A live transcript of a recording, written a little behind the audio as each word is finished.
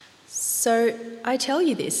So I tell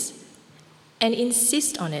you this, and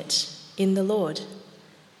insist on it in the Lord,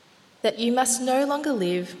 that you must no longer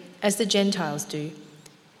live as the Gentiles do,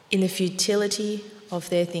 in the futility of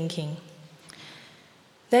their thinking.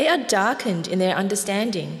 They are darkened in their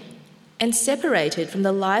understanding and separated from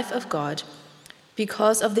the life of God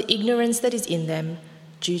because of the ignorance that is in them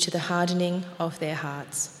due to the hardening of their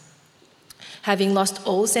hearts. Having lost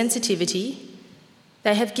all sensitivity,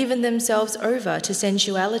 they have given themselves over to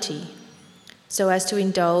sensuality, so as to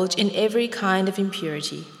indulge in every kind of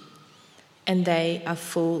impurity, and they are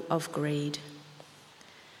full of greed.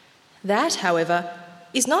 That, however,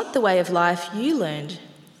 is not the way of life you learned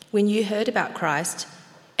when you heard about Christ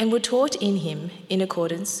and were taught in him in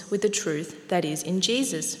accordance with the truth that is in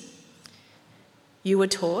Jesus. You were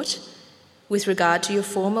taught, with regard to your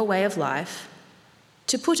former way of life,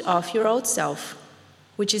 to put off your old self,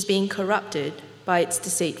 which is being corrupted by its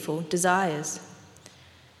deceitful desires,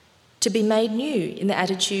 to be made new in the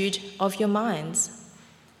attitude of your minds,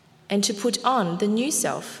 and to put on the new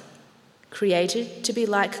self, created to be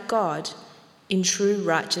like God in true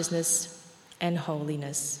righteousness and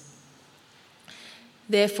holiness.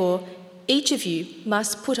 Therefore, each of you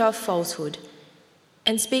must put off falsehood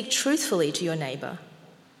and speak truthfully to your neighbour,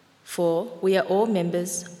 for we are all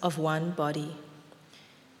members of one body.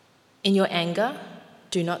 In your anger,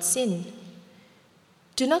 do not sin.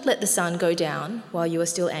 Do not let the sun go down while you are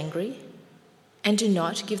still angry, and do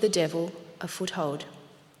not give the devil a foothold.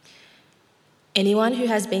 Anyone who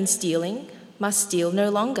has been stealing must steal no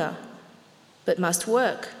longer, but must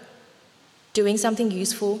work, doing something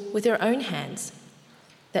useful with their own hands,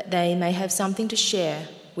 that they may have something to share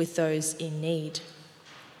with those in need.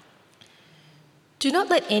 Do not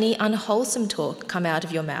let any unwholesome talk come out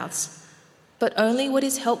of your mouths, but only what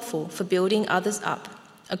is helpful for building others up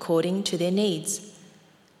according to their needs,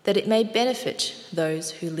 that it may benefit those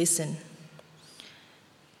who listen.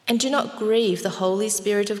 And do not grieve the Holy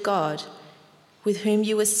Spirit of God, with whom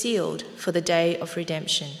you were sealed for the day of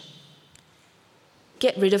redemption.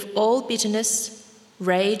 Get rid of all bitterness,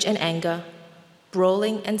 rage and anger,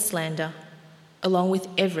 brawling and slander, along with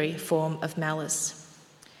every form of malice.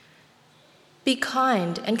 Be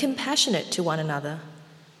kind and compassionate to one another,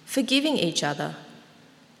 forgiving each other,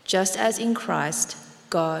 just as in Christ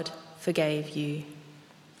God forgave you.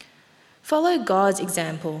 Follow God's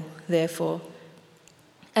example, therefore,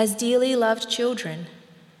 as dearly loved children,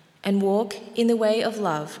 and walk in the way of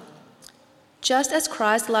love, just as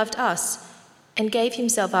Christ loved us and gave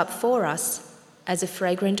himself up for us as a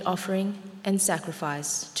fragrant offering and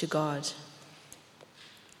sacrifice to God.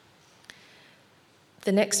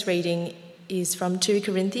 The next reading is from 2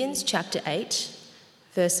 Corinthians chapter 8,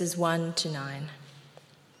 verses 1 to 9.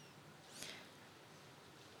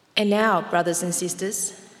 And now, brothers and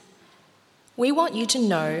sisters, we want you to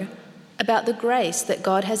know about the grace that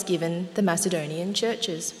God has given the Macedonian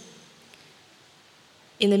churches.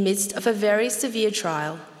 In the midst of a very severe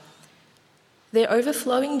trial, their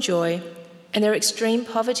overflowing joy and their extreme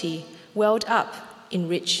poverty welled up in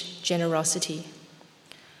rich generosity.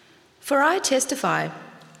 For I testify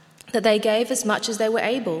that they gave as much as they were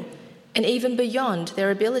able, and even beyond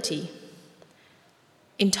their ability.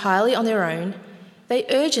 Entirely on their own, they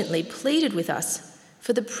urgently pleaded with us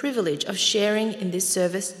for the privilege of sharing in this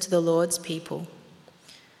service to the Lord's people.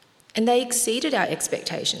 And they exceeded our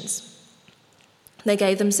expectations. They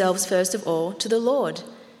gave themselves first of all to the Lord,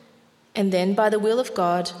 and then by the will of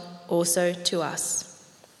God also to us.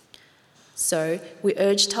 So we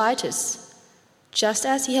urge Titus, just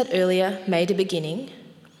as he had earlier made a beginning,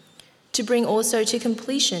 to bring also to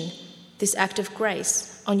completion this act of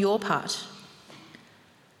grace on your part.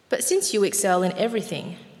 But since you excel in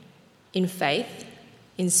everything, in faith,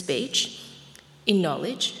 in speech, in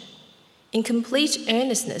knowledge, in complete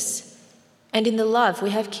earnestness, and in the love we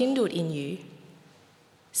have kindled in you,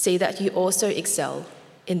 see that you also excel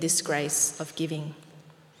in this grace of giving.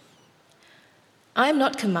 I am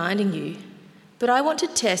not commanding you, but I want to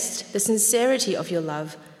test the sincerity of your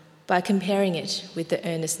love by comparing it with the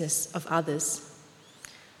earnestness of others.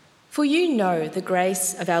 For you know the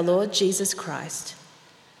grace of our Lord Jesus Christ,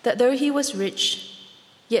 that though he was rich,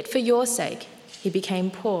 yet for your sake he became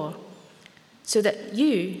poor, so that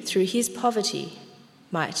you, through his poverty,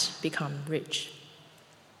 might become rich.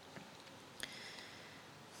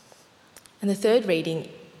 And the third reading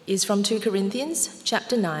is from 2 Corinthians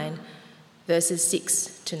chapter 9, verses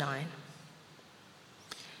 6 to 9.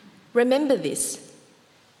 Remember this: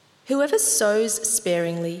 whoever sows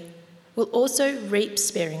sparingly will also reap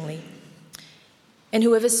sparingly, and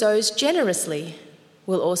whoever sows generously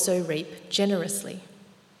will also reap generously.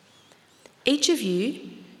 Each of you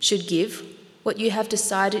should give what you have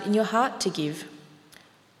decided in your heart to give,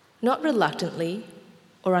 not reluctantly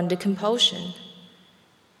or under compulsion,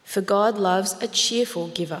 for God loves a cheerful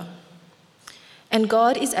giver. And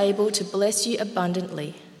God is able to bless you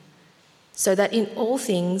abundantly, so that in all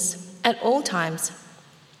things, at all times,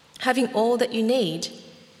 having all that you need,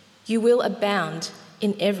 you will abound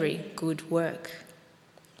in every good work.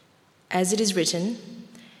 As it is written,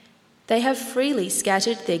 they have freely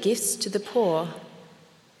scattered their gifts to the poor.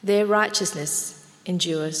 Their righteousness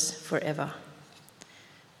endures forever.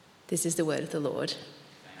 This is the word of the Lord.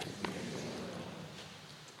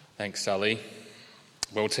 Thanks, Sally.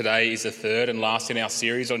 Well, today is the third and last in our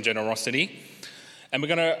series on generosity, and we're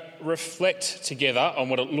going to reflect together on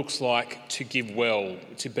what it looks like to give well,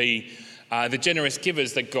 to be the generous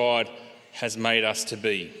givers that God has made us to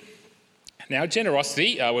be. Now,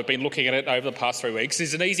 generosity, we've been looking at it over the past 3 weeks,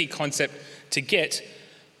 is an easy concept to get.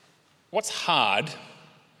 What's hard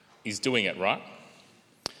is doing it, right?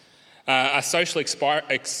 A social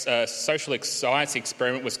science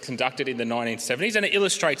experiment was conducted in the 1970s, and it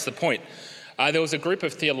illustrates the point. There was a group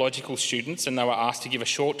of theological students, and they were asked to give a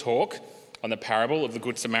short talk on the parable of the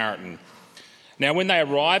Good Samaritan. Now, when they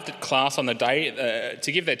arrived at class on the day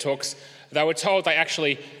to give their talks, they were told they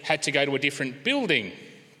actually had to go to a different building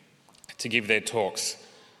to give their talks.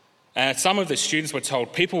 Some of the students were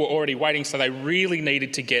told people were already waiting, so they really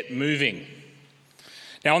needed to get moving.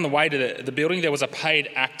 Now, on the way to the building, there was a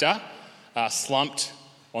paid actor slumped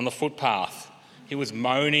on the footpath. He was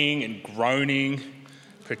moaning and groaning,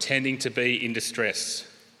 pretending to be in distress.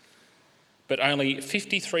 But only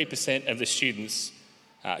 53% of the students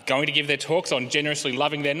going to give their talks on generously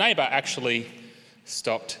loving their neighbour actually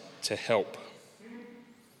stopped to help.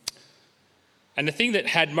 And the thing that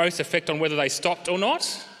had most effect on whether they stopped or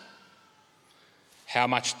not, how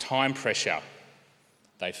much time pressure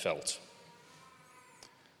they felt.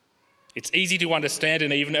 It's easy to understand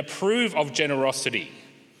and even approve of generosity,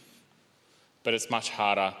 but it's much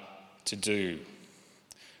harder to do.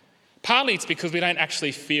 Partly it's because we don't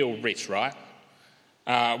actually feel rich, right?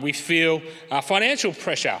 We feel financial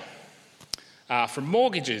pressure from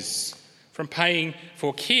mortgages, from paying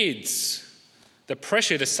for kids, the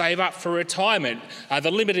pressure to save up for retirement,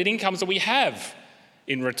 the limited incomes that we have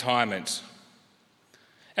in retirement.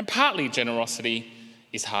 And partly generosity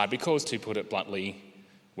is hard because, to put it bluntly,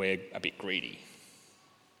 we're a bit greedy.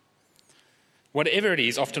 Whatever it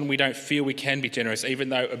is, often we don't feel we can be generous, even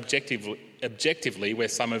though objectively we're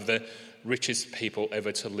some of the richest people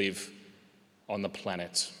ever to live on the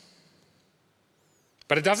planet.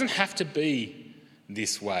 But it doesn't have to be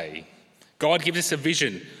this way. God gives us a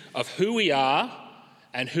vision of who we are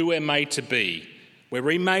and who we're made to be. We're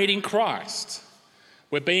remade in Christ.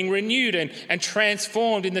 We're being renewed and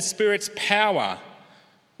transformed in the Spirit's power.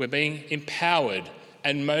 We're being empowered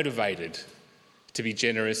and motivated to be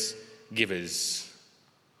generous givers.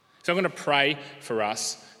 So I'm going to pray for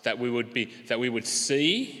us that we would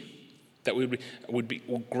see, that we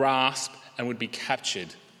would grasp and would be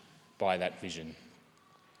captured by that vision.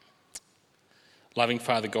 Loving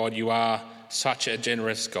Father God, you are such a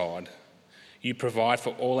generous God. You provide for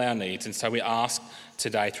all our needs, and so we ask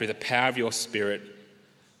today, through the power of your Spirit,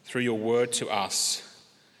 through your word to us,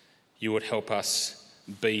 you would help us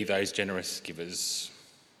be those generous givers.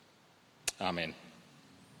 Amen.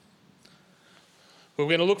 We're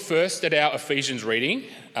going to look first at our Ephesians reading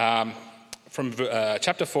from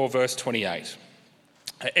chapter 4, verse 28.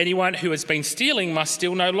 Anyone who has been stealing must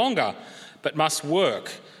steal no longer, but must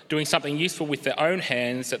work, doing something useful with their own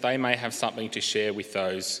hands, that they may have something to share with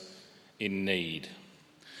those in need.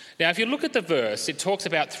 Now, if you look at the verse, it talks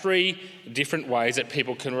about 3 different ways that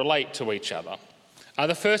people can relate to each other.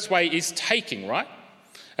 The first way is taking, right?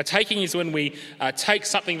 Taking is when we take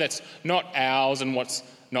something that's not ours and what's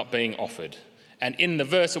not being offered. And in the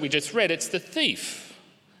verse that we just read, it's the thief.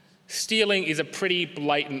 Stealing is a pretty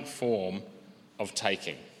blatant form of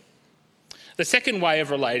taking. The second way of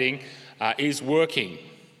relating is working.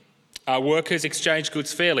 Workers exchange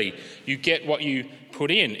goods fairly. You get what you put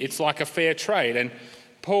in. It's like a fair trade. And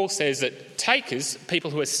Paul says that takers, people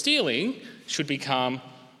who are stealing, should become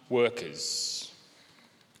workers.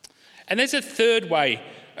 And there's a third way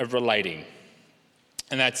of relating,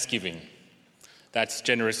 and that's giving. That's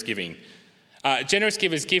generous giving. Generous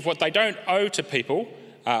givers give what they don't owe to people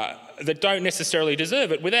that don't necessarily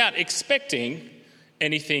deserve it without expecting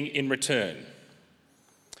anything in return.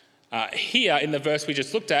 Here in the verse we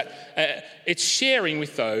just looked at, it's sharing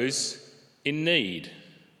with those in need.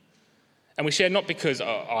 And we share not because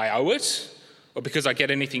I owe it or because I get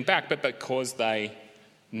anything back, but because they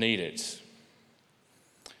need it.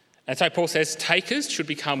 And so Paul says takers should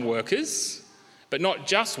become workers But not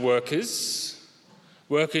just workers.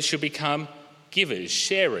 Workers should become givers,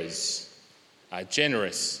 sharers,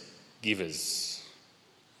 generous givers.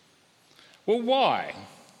 Well, why?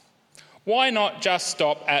 Why not just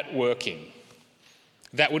stop at working?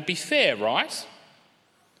 That would be fair, right?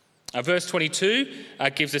 Verse 22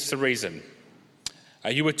 gives us the reason.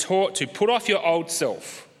 You were taught to put off your old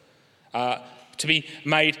self, to be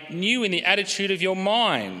made new in the attitude of your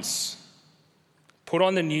minds. Put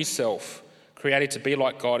on the new self, created to be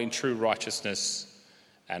like God in true righteousness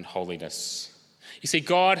and holiness. You see,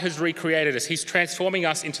 God has recreated us. He's transforming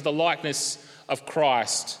us into the likeness of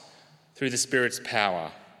Christ through the Spirit's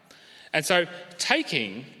power. And so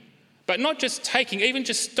taking, but not just taking, even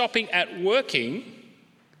just stopping at working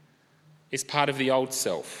is part of the old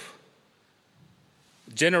self.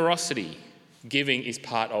 Generosity, giving is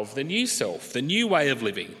part of the new self, the new way of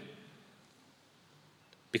living.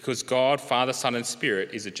 Because God, Father, Son and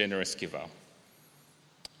Spirit is a generous giver.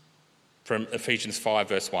 From Ephesians 5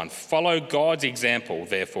 verse 1, follow God's example,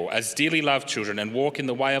 therefore, as dearly loved children, and walk in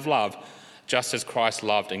the way of love, just as Christ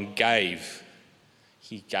loved and gave.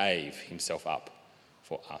 He gave himself up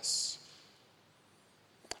for us.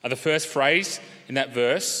 The first phrase in that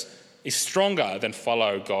verse is stronger than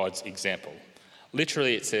follow God's example.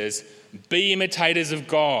 Literally it says, be imitators of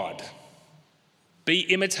God. Be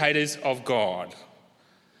imitators of God.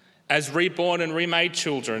 As reborn and remade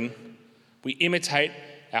children, we imitate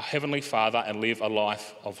our Heavenly Father and live a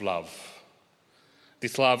life of love.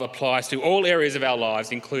 This love applies to all areas of our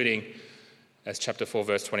lives, including, as chapter 4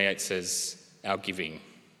 verse 28 says, our giving.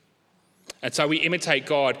 And so we imitate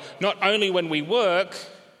God not only when we work,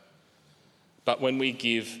 but when we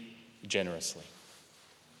give generously.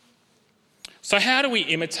 So how do we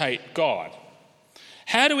imitate God?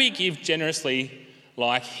 How do we give generously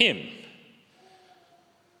like him?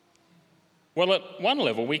 Well, at one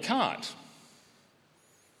level we can't.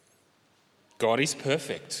 God is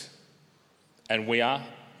perfect, and we are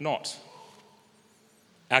not.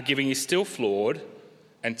 Our giving is still flawed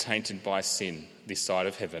and tainted by sin this side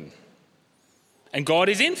of heaven. And God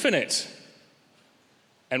is infinite,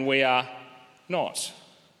 and we are not.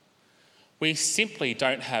 We simply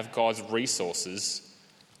don't have God's resources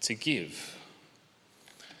to give.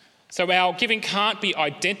 So our giving can't be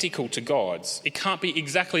identical to God's. It can't be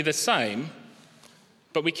exactly the same,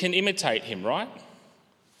 but we can imitate him, right?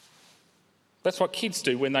 That's what kids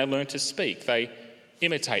do when they learn to speak. They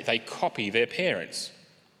imitate, they copy their parents.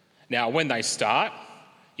 Now, when they start,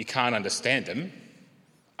 you can't understand them.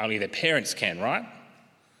 Only their parents can, right?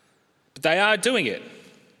 But they are doing it.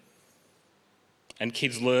 And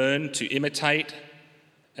kids learn to imitate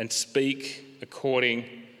and speak according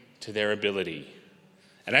to their ability.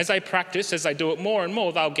 And as they practice, as they do it more and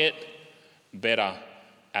more, they'll get better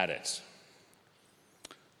at it.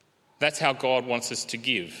 That's how God wants us to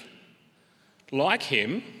give. Like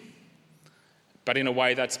him, but in a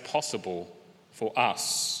way that's possible for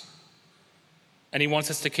us. And he wants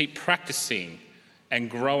us to keep practicing and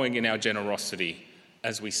growing in our generosity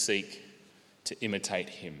as we seek to imitate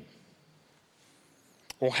him.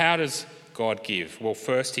 Well, how does God give? Well,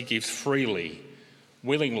 first he gives freely,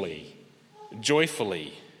 willingly,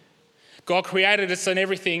 joyfully. God created us and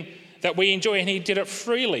everything that we enjoy, and he did it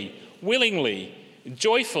freely, willingly,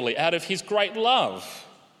 joyfully, out of his great love.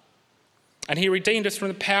 And he redeemed us from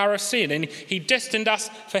the power of sin, and he destined us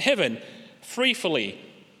for heaven freely,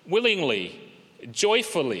 willingly,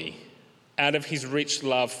 joyfully, out of his rich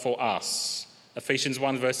love for us. Ephesians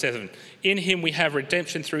 1 verse 7. In him we have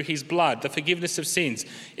redemption through his blood, the forgiveness of sins,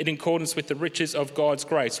 in accordance with the riches of God's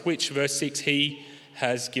grace, which, verse 6, he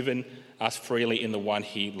has given us freely in the one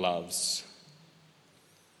he loves.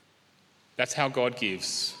 That's how God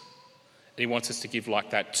gives. And he wants us to give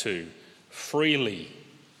like that too. Freely,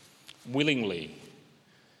 willingly,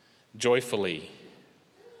 joyfully.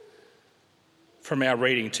 From our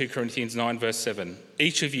reading, 2 Corinthians 9 verse 7,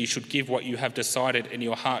 each of you should give what you have decided in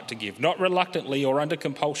your heart to give, not reluctantly or under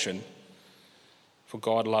compulsion, for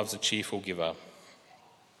God loves a cheerful giver.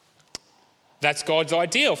 That's God's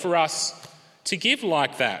ideal for us to give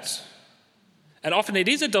like that. And often it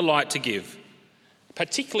is a delight to give,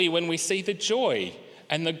 particularly when we see the joy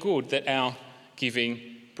and the good that our giving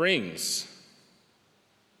brings.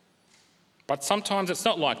 But sometimes it's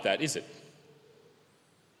not like that, is it?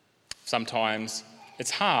 Sometimes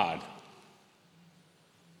it's hard.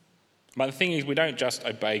 But the thing is, we don't just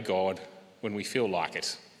obey God when we feel like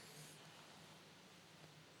it.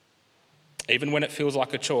 Even when it feels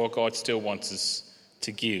like a chore, God still wants us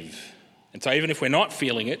to give. And so even if we're not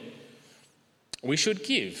feeling it, we should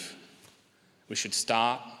give. We should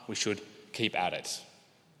start, we should keep at it.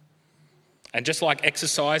 And just like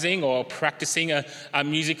exercising or practicing a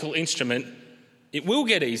musical instrument, it will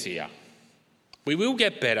get easier. We will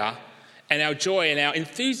get better, and our joy and our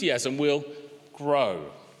enthusiasm will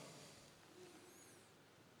grow.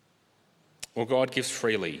 Well, God gives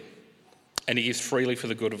freely, and he gives freely for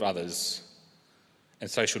the good of others,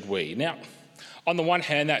 and so should we. Now, on the one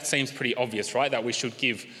hand, that seems pretty obvious, right, that we should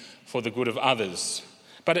give for the good of others.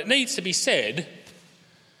 But it needs to be said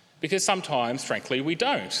because sometimes, frankly, we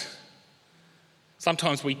don't.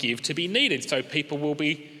 Sometimes we give to be needed, so people will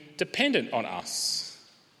be dependent on us.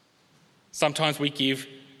 Sometimes we give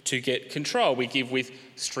to get control. We give with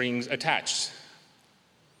strings attached.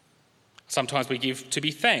 Sometimes we give to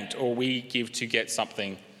be thanked, or we give to get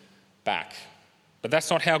something back. But that's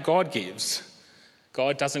not how God gives.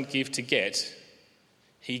 God doesn't give to get.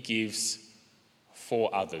 He gives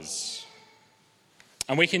for others.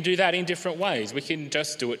 And we can do that in different ways. We can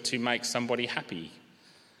just do it to make somebody happy.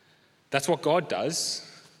 That's what God does.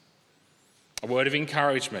 A word of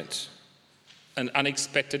encouragement, an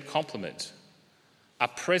unexpected compliment, a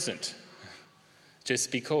present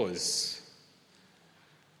just because.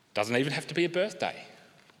 Doesn't even have to be a birthday.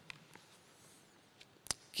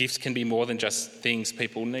 Gifts can be more than just things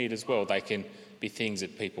people need as well. They can be things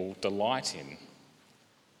that people delight in.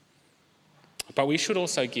 But we should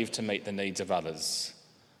also give to meet the needs of others.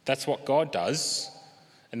 That's what God does,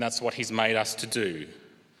 and that's what he's made us to do.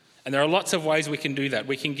 And there are lots of ways we can do that.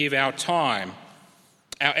 We can give our time,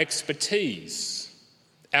 our expertise,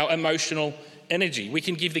 our emotional energy. We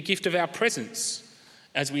can give the gift of our presence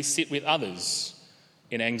as we sit with others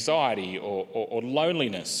in anxiety or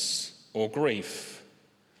loneliness or grief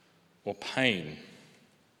or pain.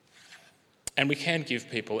 And we can give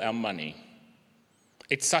people our money.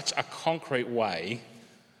 It's such a concrete way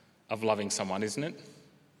of loving someone, isn't it?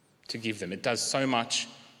 To give them. It does so much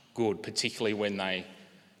good, particularly when they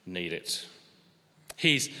need it.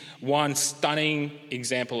 Here's one stunning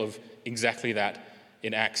example of exactly that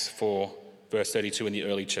in Acts 4, verse 32 in the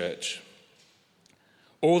early church.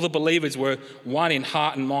 All the believers were one in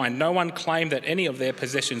heart and mind. No one claimed that any of their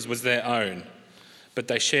possessions was their own, but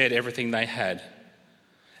they shared everything they had.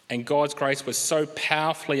 And God's grace was so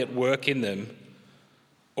powerfully at work in them,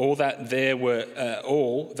 that there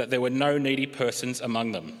were no needy persons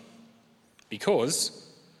among them. Because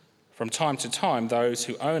from time to time, those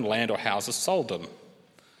who owned land or houses sold them,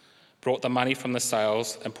 brought the money from the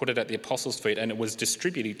sales and put it at the apostles' feet, and it was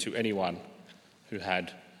distributed to anyone who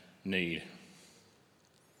had need.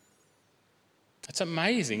 It's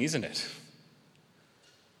amazing, isn't it?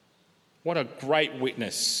 What a great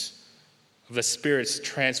witness of the Spirit's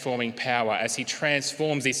transforming power as he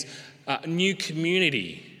transforms this new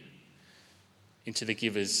community into the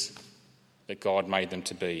givers that God made them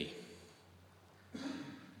to be.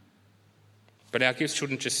 But our gifts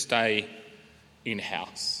shouldn't just stay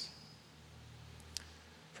in-house.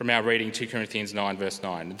 From our reading, 2 Corinthians 9, verse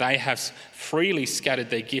 9, they have freely scattered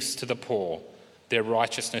their gifts to the poor. Their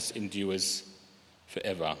righteousness endures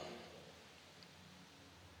forever.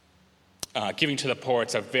 Giving to the poor,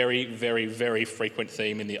 it's a very, very, very frequent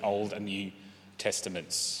theme in the Old and New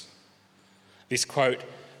Testaments. This quote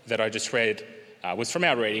that I just read was from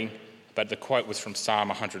our reading, but the quote was from Psalm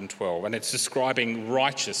 112, and it's describing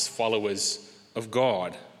righteous followers of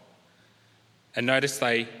God. And notice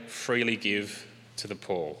they freely give to the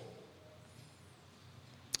poor.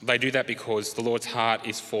 They do that because the Lord's heart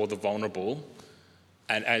is for the vulnerable,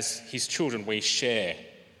 and as his children we share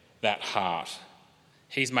that heart.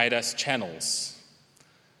 He's made us channels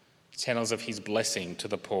of his blessing to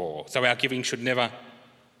the poor. So our giving should never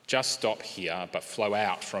just stop here, but flow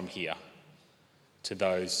out from here to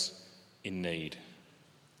those in need.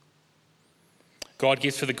 God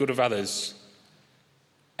gives for the good of others,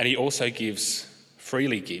 and he also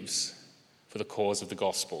freely gives for the cause of the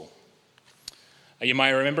gospel. You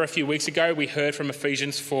may remember a few weeks ago we heard from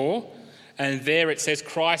Ephesians 4, and there it says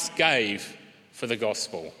Christ gave for the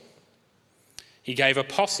gospel. He gave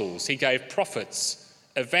apostles, he gave prophets,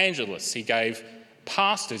 evangelists, he gave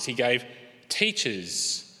pastors, he gave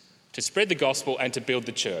teachers to spread the gospel and to build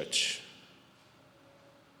the church.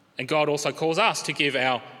 And God also calls us to give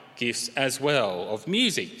our gifts as well, of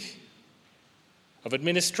music, of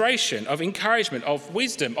administration, of encouragement, of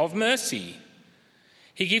wisdom, of mercy.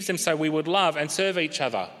 He gives them so we would love and serve each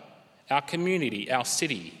other, our community, our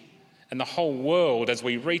city, and the whole world as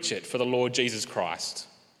we reach it for the Lord Jesus Christ.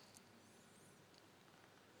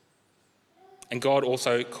 And God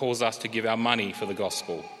also calls us to give our money for the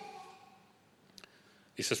gospel.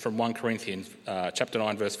 This is from 1 Corinthians chapter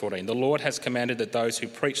 9, verse 14. The Lord has commanded that those who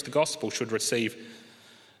preach the gospel should receive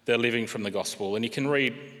their living from the gospel. And you can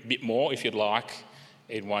read a bit more, if you'd like,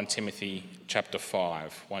 in 1 Timothy chapter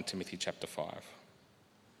 5. 1 Timothy chapter 5.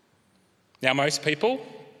 Now, most people,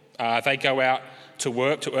 they go out to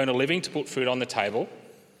work to earn a living, to put food on the table.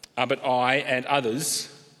 But I and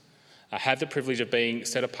others have the privilege of being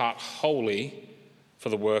set apart wholly for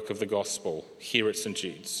the work of the gospel here at St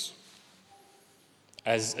Jude's.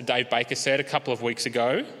 As Dave Baker said a couple of weeks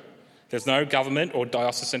ago, there's no government or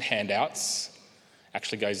diocesan handouts.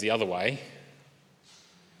 Actually goes the other way.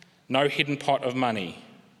 No hidden pot of money.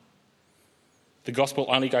 The gospel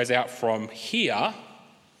only goes out from here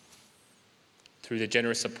through the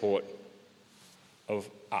generous support of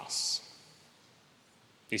us,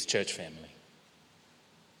 this church family.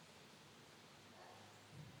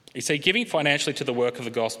 You see, giving financially to the work of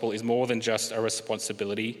the gospel is more than just a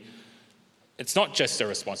responsibility. It's not just a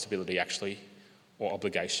responsibility, actually, or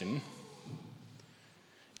obligation.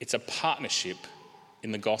 It's a partnership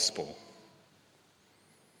in the gospel.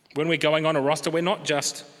 When we're going on a roster, we're not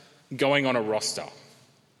just going on a roster.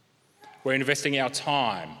 We're investing our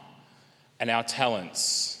time and our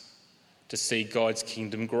talents to see God's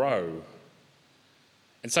kingdom grow.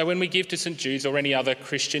 And so when we give to St Jude's or any other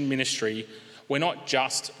Christian ministry, we're not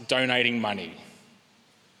just donating money.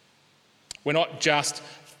 We're not just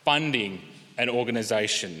funding an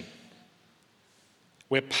organisation.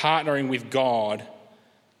 We're partnering with God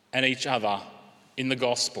and each other in the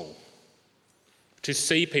gospel to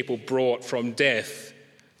see people brought from death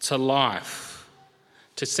to life,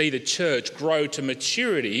 to see the church grow to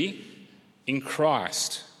maturity in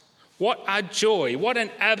Christ. What a joy, what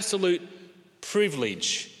an absolute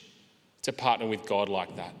privilege to partner with God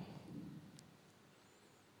like that.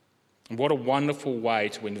 And what a wonderful way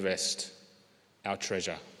to invest our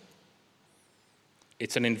treasure.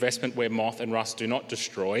 It's an investment where moth and rust do not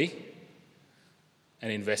destroy,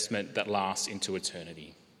 an investment that lasts into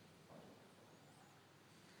eternity.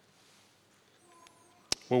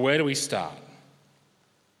 Well, where do we start?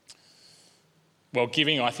 Well,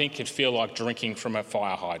 giving, I think, can feel like drinking from a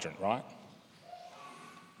fire hydrant, right?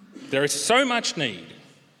 There is so much need.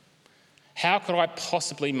 How could I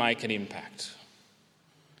possibly make an impact?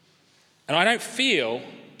 And I don't feel,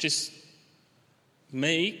 just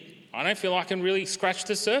me, I don't feel I can really scratch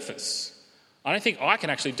the surface. I don't think I can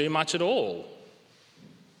actually do much at all.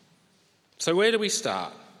 So where do we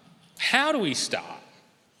start? How do we start?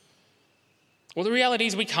 Well, the reality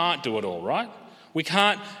is we can't do it all, right? We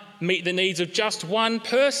can't meet the needs of just one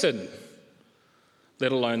person,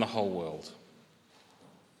 let alone the whole world.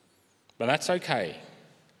 But that's okay.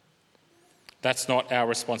 That's not our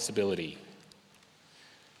responsibility.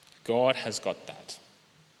 God has got that.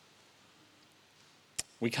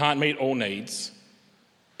 We can't meet all needs,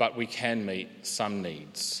 but we can meet some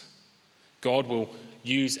needs. God will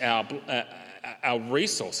use our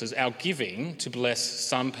resources, our giving, to bless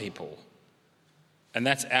some people. And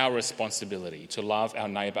that's our responsibility, to love our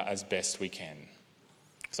neighbour as best we can.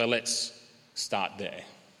 So let's start there.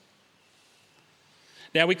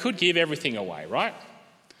 Now, we could give everything away, right?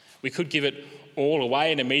 We could give it all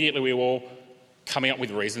away, and immediately we're all coming up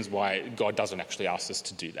with reasons why God doesn't actually ask us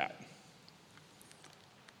to do that.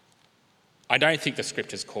 I don't think the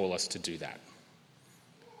scriptures call us to do that.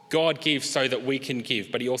 God gives so that we can give,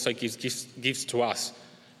 but he also gives to us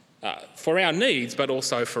for our needs, but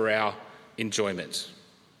also for our enjoyment.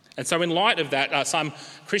 And so in light of that, some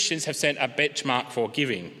Christians have set a benchmark for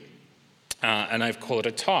giving, and they've called it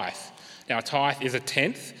a tithe. Now, a tithe is a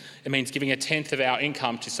tenth. It means giving a tenth of our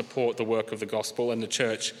income to support the work of the gospel and the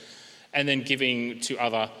church, and then giving to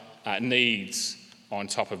other needs on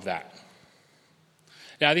top of that.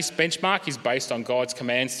 Now, this benchmark is based on God's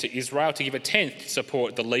commands to Israel to give a tenth to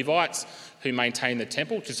support the Levites who maintain the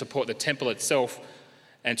temple, to support the temple itself,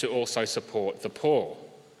 and to also support the poor.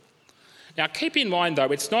 Now, keep in mind,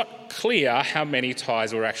 though, it's not clear how many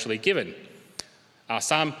tithes were actually given.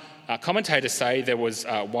 Some commentators say there was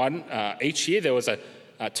one each year. There was a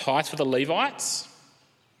tithe for the Levites,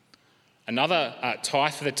 another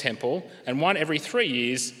tithe for the temple, and one every 3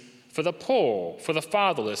 years for the poor, for the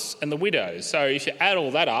fatherless and the widows. So if you add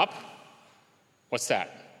all that up, what's that?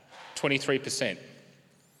 23%.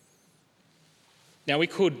 Now, we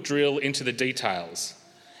could drill into the details.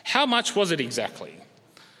 How much was it exactly?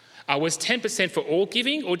 Was 10% for all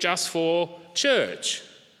giving or just for church?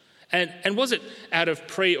 And was it out of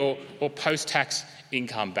pre or post-tax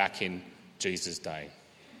income back in Jesus' day?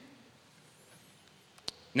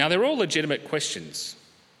 Now, they're all legitimate questions.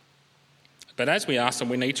 But as we ask them,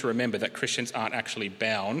 we need to remember that Christians aren't actually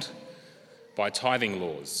bound by tithing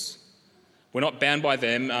laws. We're not bound by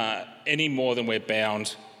them any more than we're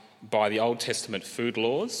bound by the Old Testament food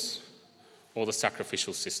laws or the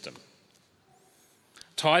sacrificial system.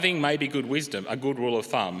 Tithing may be good wisdom, a good rule of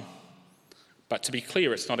thumb, but to be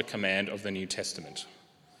clear, it's not a command of the New Testament.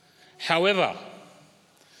 However,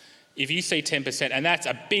 if you see 10% and that's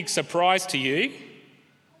a big surprise to you,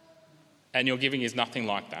 and your giving is nothing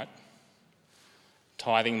like that,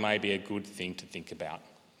 tithing may be a good thing to think about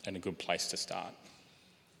and a good place to start.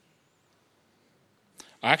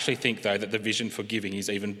 I actually think, though, that the vision for giving is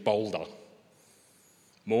even bolder,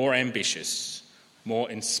 more ambitious, more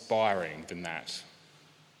inspiring than that.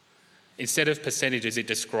 Instead of percentages, it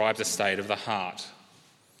describes a state of the heart.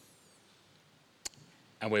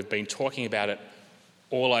 And we've been talking about it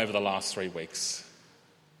all over the last 3 weeks.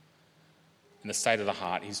 And the state of the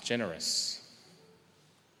heart is generous.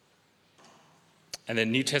 And the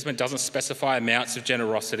New Testament doesn't specify amounts of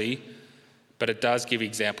generosity, but it does give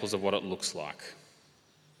examples of what it looks like.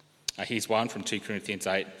 Here's one from 2 Corinthians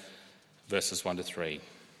 8, verses 1 to 3.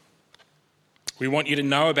 We want you to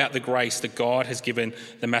know about the grace that God has given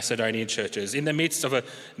the Macedonian churches. In the midst of a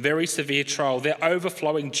very severe trial, their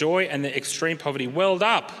overflowing joy and their extreme poverty welled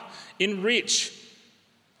up in rich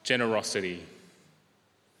generosity.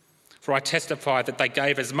 For I testify that they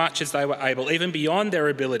gave as much as they were able, even beyond their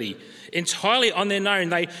ability, entirely on their own.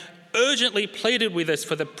 They urgently pleaded with us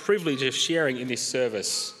for the privilege of sharing in this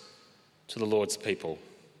service to the Lord's people.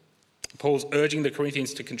 Paul's urging the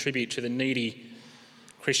Corinthians to contribute to the needy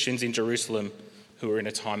Christians in Jerusalem who were in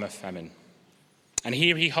a time of famine. And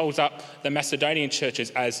here he holds up the Macedonian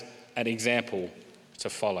churches as an example to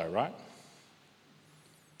follow, right?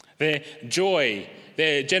 Their joy,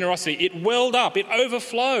 their generosity, it welled up, it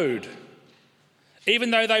overflowed,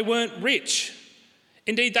 even though they weren't rich.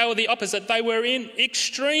 Indeed, they were the opposite. They were in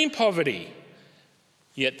extreme poverty,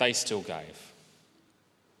 yet they still gave.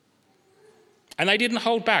 And they didn't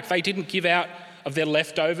hold back. They didn't give out of their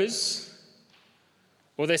leftovers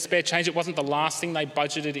or their spare change. It wasn't the last thing they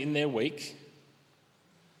budgeted in their week.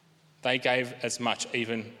 They gave as much,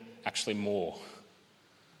 even actually more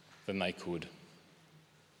than they could.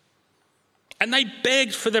 And they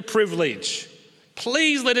begged for the privilege.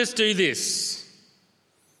 Please let us do this.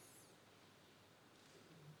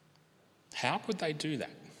 How could they do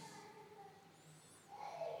that?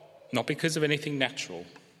 Not because of anything natural.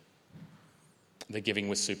 Their giving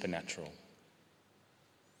was supernatural.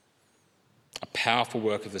 A powerful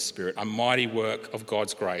work of the Spirit, a mighty work of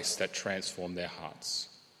God's grace that transformed their hearts.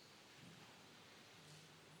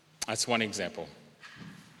 That's one example.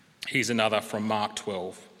 Here's another from Mark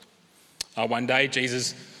 12. One day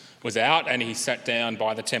Jesus was out and he sat down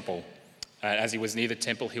by the temple. As he was near the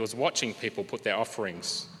temple, he was watching people put their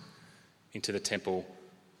offerings into the temple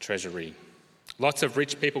treasury. Lots of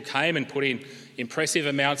rich people came and put in impressive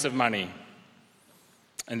amounts of money.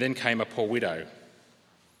 And then came a poor widow,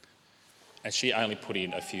 and she only put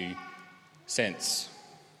in a few cents.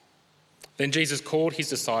 Then Jesus called his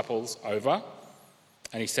disciples over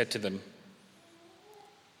and he said to them,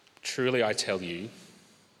 "Truly I tell you,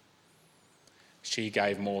 she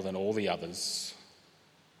gave more than all the others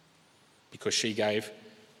because she gave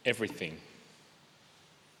everything,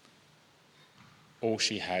 all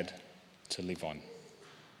she had to live on."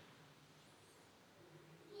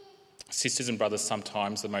 Sisters and brothers,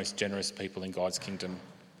 sometimes the most generous people in God's kingdom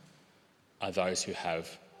are those who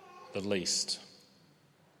have the least.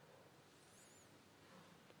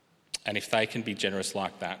 And if they can be generous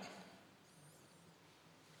like that,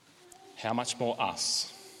 how much more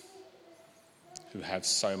us who have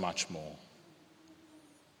so much more?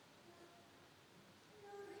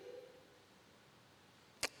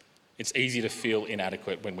 It's easy to feel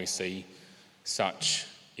inadequate when we see such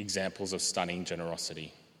examples of stunning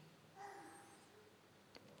generosity.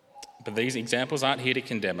 But these examples aren't here to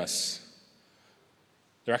condemn us.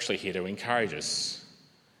 They're actually here to encourage us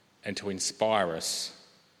and to inspire us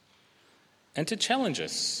and to challenge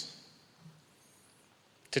us.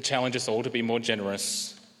 To challenge us all to be more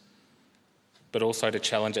generous, but also to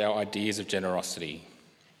challenge our ideas of generosity.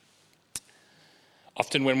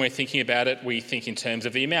 Often when we're thinking about it, we think in terms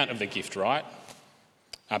of the amount of the gift, right?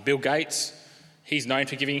 Bill Gates, he's known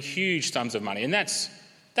for giving huge sums of money, and that's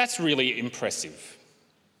really impressive.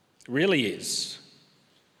 It really is.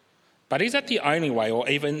 But is that the only way or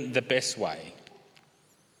even the best way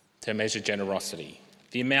to measure generosity?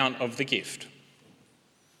 The amount of the gift?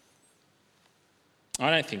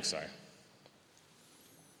 I don't think so.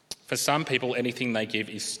 For some people, anything they give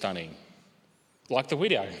is stunning. Like the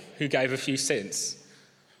widow who gave a few cents.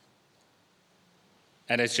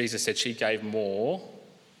 And as Jesus said, she gave more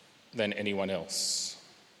than anyone else.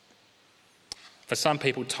 For some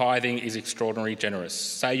people, tithing is extraordinarily generous.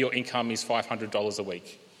 Say your income is $500 a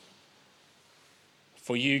week.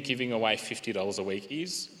 For you, giving away $50 a week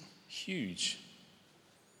is huge.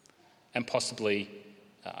 and possibly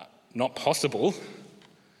not possible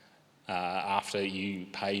after you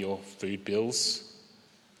pay your food bills,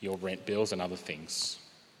 your rent bills and other things.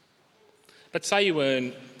 But say you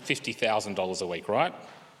earn $50,000 a week, right?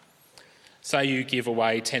 Say you give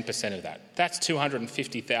away 10% of that. That's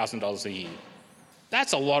 $250,000 a year.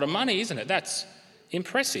 That's a lot of money, isn't it? That's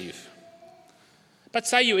impressive. But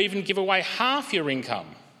say you even give away half your income.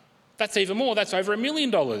 That's even more. That's over $1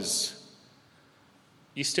 million.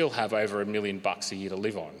 You still have over $1 million a year to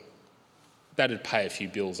live on. That'd pay a few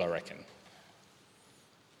bills, I reckon.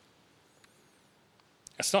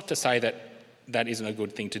 It's not to say that that isn't a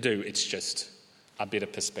good thing to do. It's just a bit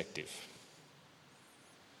of perspective.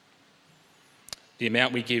 The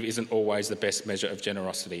amount we give isn't always the best measure of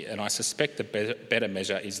generosity, and I suspect the better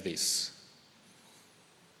measure is this: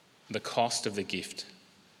 the cost of the gift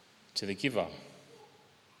to the giver.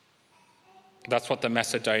 That's what the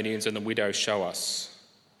Macedonians and the widow show us.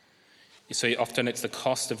 You see, often it's the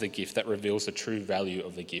cost of the gift that reveals the true value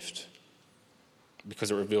of the gift,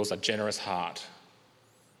 because it reveals a generous heart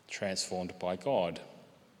transformed by God.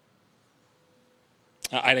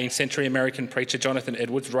 18th century American preacher Jonathan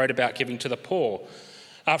Edwards wrote about giving to the poor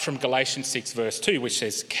from Galatians 6 verse 2, which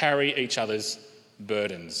says, "Carry each other's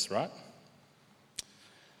burdens," right?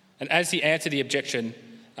 And as he answered the objection,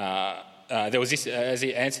 there was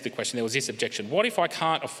this objection: what if I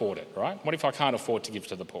can't afford it, right? What if I can't afford to give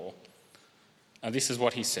to the poor? And this is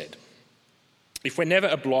what he said: if we're never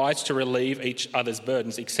obliged to relieve each other's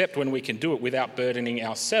burdens, except when we can do it without burdening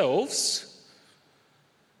ourselves,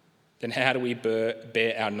 then how do we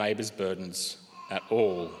bear our neighbour's burdens at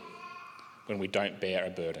all when we don't bear a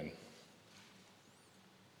burden?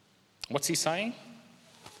 What's he saying?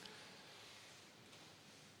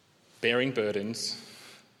 Bearing burdens,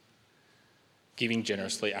 giving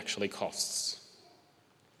generously actually costs.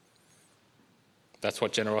 That's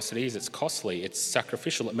what generosity is. It's costly, it's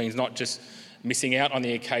sacrificial. It means not just missing out on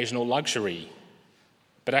the occasional luxury,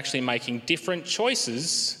 but actually making different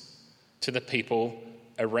choices to the people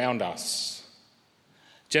around us.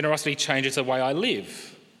 Generosity changes the way I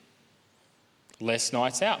live. Less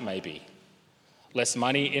nights out, maybe. Less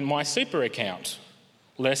money in my super account.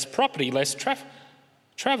 Less property, less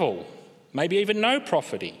travel. Maybe even no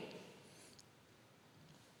property.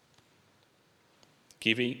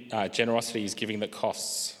 Generosity is giving that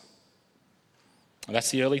costs. And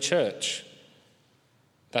that's the early church.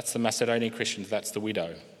 That's the Macedonian Christians. That's the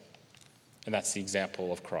widow. And that's the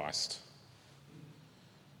example of Christ.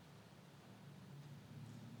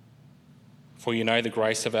 For you know the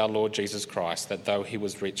grace of our Lord Jesus Christ, that though he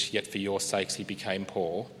was rich, yet for your sakes he became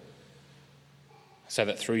poor, so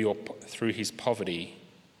that through his poverty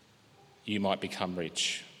you might become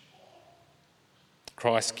rich.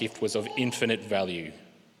 Christ's gift was of infinite value.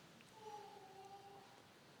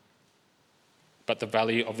 But the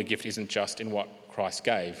value of the gift isn't just in what Christ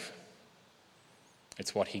gave,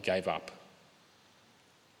 it's what he gave up.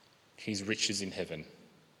 His riches in heaven,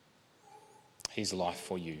 his life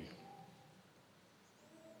for you.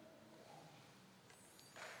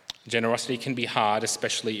 Generosity can be hard,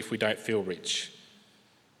 especially if we don't feel rich.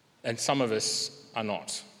 And some of us are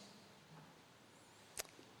not.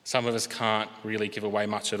 Some of us can't really give away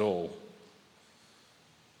much at all.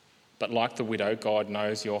 But like the widow, God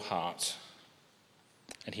knows your heart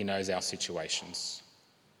and he knows our situations.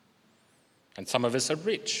 And some of us are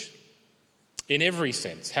rich in every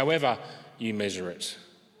sense, however you measure it.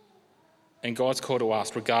 And God's call to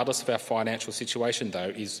us, regardless of our financial situation though,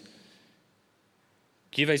 is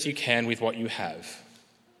give as you can with what you have,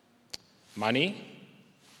 money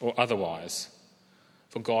or otherwise,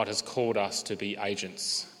 for God has called us to be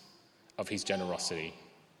agents of his generosity.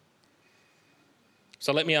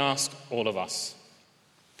 So let me ask all of us,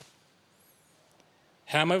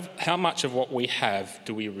 how much of what we have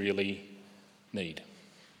do we really need?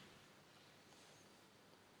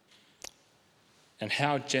 And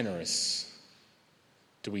how generous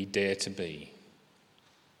do we dare to be?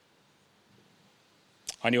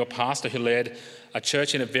 I knew a pastor who led a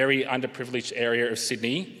church in a very underprivileged area of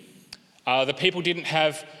Sydney. The people didn't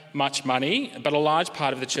have much money, but a large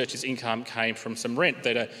part of the church's income came from some rent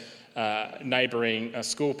that a neighbouring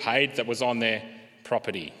school paid that was on their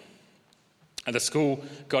property. And the school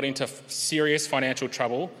got into serious financial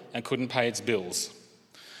trouble and couldn't pay its bills.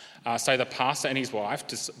 So the pastor and his wife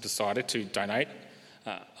decided to donate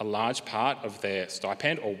a large part of their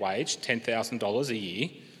stipend or wage, $10,000 a year,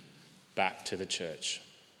 back to the church.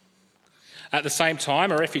 At the same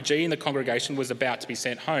time, a refugee in the congregation was about to be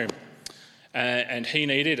sent home, and he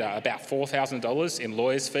needed about $4,000 in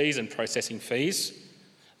lawyers' fees and processing fees.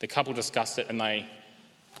 The couple discussed it and they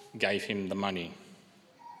gave him the money.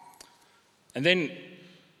 And then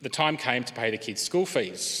the time came to pay the kids' school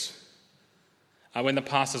fees. When the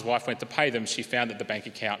pastor's wife went to pay them, she found that the bank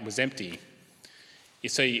account was empty. You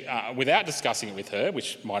see, without discussing it with her,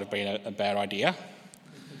 which might have been a bad idea,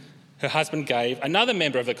 her husband gave another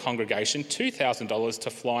member of the congregation $2,000 to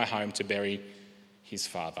fly home to bury his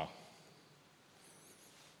father.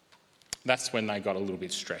 That's when they got a little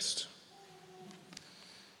bit stressed.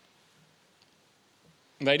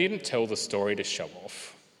 They didn't tell the story to show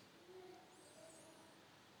off.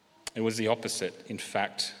 It was the opposite. In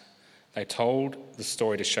fact, they told the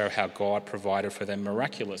story to show how God provided for them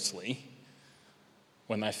miraculously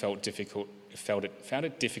when they found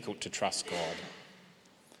it difficult to trust God.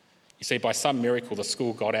 You see, by some miracle, the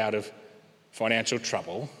school got out of financial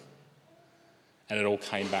trouble and it all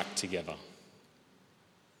came back together.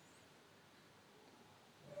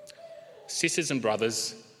 Sisters and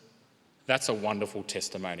brothers, that's a wonderful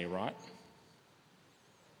testimony, right?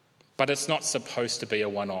 But it's not supposed to be a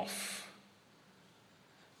one-off.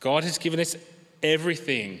 God has given us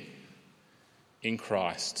everything in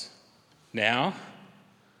Christ, now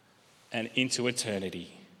and into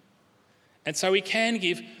eternity. And so we can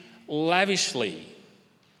give lavishly,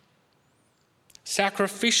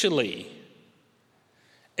 sacrificially,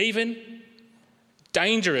 even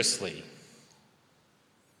dangerously,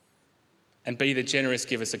 and be the generous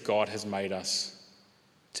givers that God has made us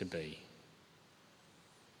to be.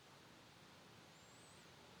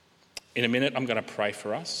 In a minute, I'm going to pray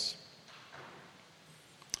for us.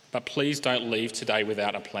 But please don't leave today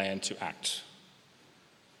without a plan to act.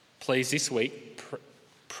 Please, this week,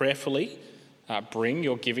 prayerfully bring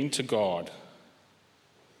your giving to God.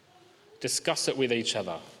 Discuss it with each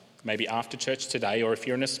other, maybe after church today, or if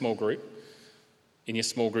you're in a small group, in your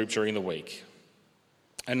small group during the week.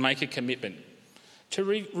 And make a commitment to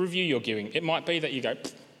review your giving. It might be that you go,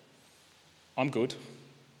 I'm good,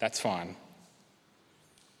 that's fine.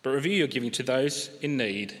 But review your giving to those in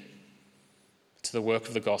need, to the work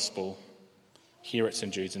of the gospel, here at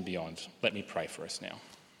St Jude's and beyond. Let me pray for us now.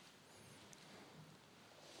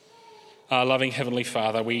 Our loving Heavenly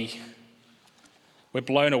Father, we're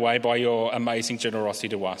blown away by your amazing generosity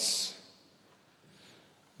to us.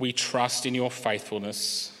 We trust in your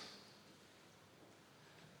faithfulness.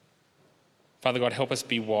 Father God, help us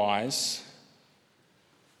be wise,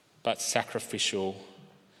 but sacrificial,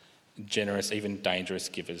 generous, even dangerous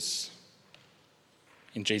givers.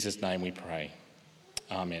 In Jesus' name we pray.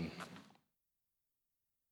 Amen.